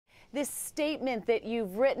This statement that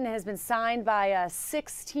you've written has been signed by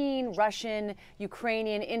 16 Russian,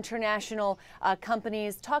 Ukrainian, international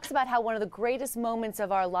companies. Talks about how one of the greatest moments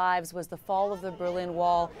of our lives was the fall of the Berlin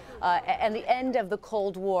Wall and the end of the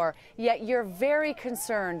Cold War. Yet you're very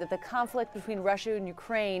concerned that the conflict between Russia and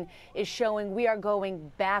Ukraine is showing we are going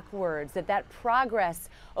backwards, that progress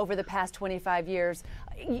over the past 25 years,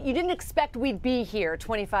 you didn't expect we'd be here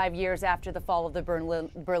 25 years after the fall of the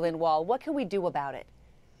Berlin Wall. What can we do about it?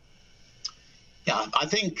 Yeah, I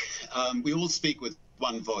think we all speak with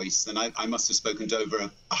one voice, and I must have spoken to over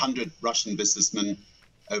 100 Russian businessmen,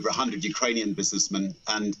 over 100 Ukrainian businessmen,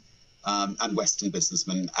 and Western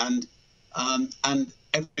businessmen, and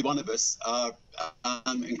every one of us are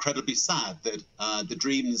incredibly sad that the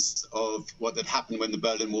dreams of what had happened when the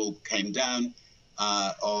Berlin Wall came down,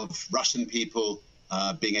 of Russian people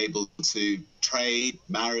being able to trade,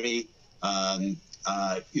 marry,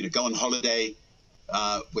 go on holiday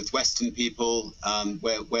with Western people,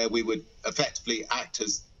 where we would effectively act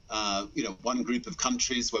as one group of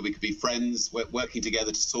countries where we could be friends, working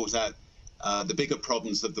together to sort out the bigger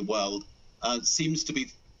problems of the world, seems to be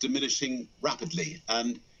diminishing rapidly.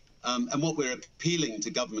 And what we're appealing to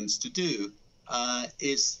governments to do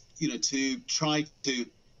is to try to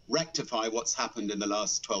rectify what's happened in the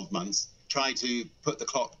last 12 months, try to put the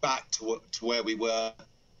clock back to where we were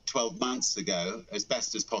 12 months ago as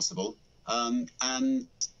best as possible. And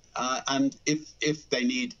if they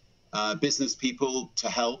need business people to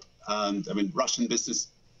help, Russian business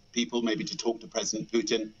people maybe to talk to President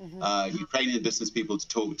Putin, Ukrainian business people to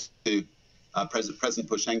talk to President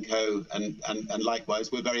Poroshenko, and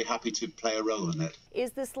likewise, we're very happy to play a role in it.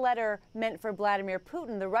 Is this letter meant for Vladimir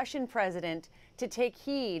Putin, the Russian president, to take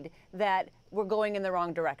heed that we're going in the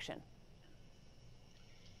wrong direction?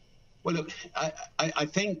 Well, look, I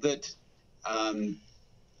think that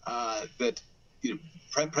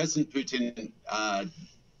President Putin,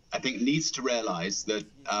 I think, needs to realize that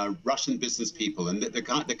Russian business people and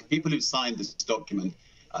the people who signed this document,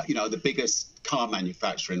 the biggest car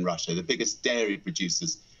manufacturer in Russia, the biggest dairy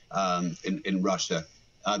producers in Russia,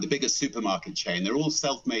 the biggest supermarket chain, they're all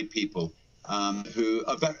self-made people who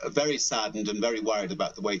are very saddened and very worried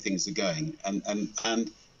about the way things are going.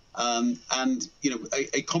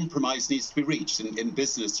 A compromise needs to be reached. In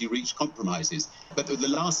business, you reach compromises. But the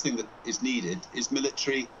last thing that is needed is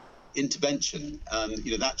military intervention.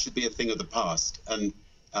 That should be a thing of the past. And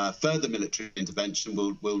further military intervention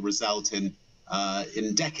will result in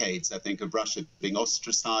decades, I think, of Russia being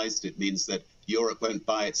ostracized. It means that Europe won't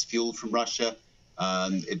buy its fuel from Russia.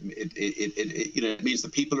 It means the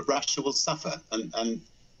people of Russia will suffer. And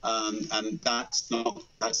that's not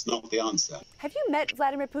the answer. Have you met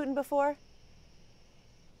Vladimir Putin before?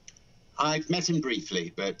 I've met him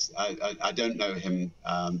briefly, but I don't know him.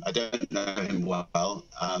 I don't know him well.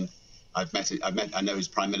 I know his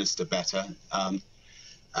prime minister better,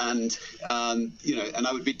 and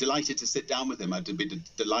I would be delighted to sit down with him. I'd be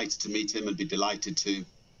delighted to meet him and be delighted to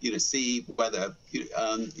see whether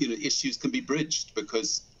issues can be bridged,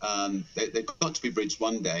 because they've got to be bridged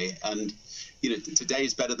one day, and today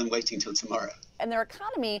is better than waiting till tomorrow. And their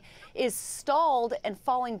economy is stalled and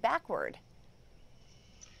falling backward.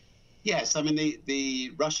 Yes,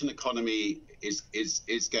 the Russian economy is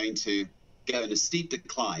going to go in a steep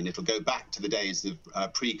decline. It'll go back to the days of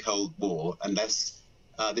pre-Cold War unless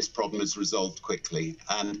this problem is resolved quickly.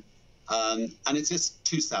 And it's just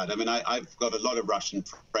too sad. I've got a lot of Russian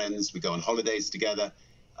friends. We go on holidays together,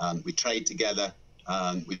 we trade together,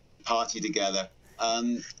 we party together.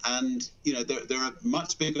 There are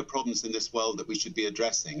much bigger problems in this world that we should be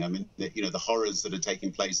addressing. The horrors that are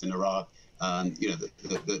taking place in Iraq.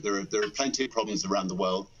 There are plenty of problems around the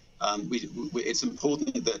world. It's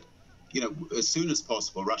important that as soon as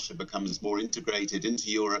possible, Russia becomes more integrated into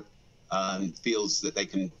Europe, feels that they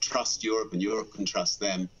can trust Europe and Europe can trust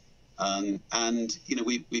them.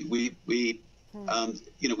 We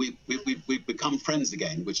become friends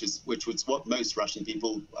again, which was what most Russian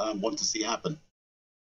people want to see happen.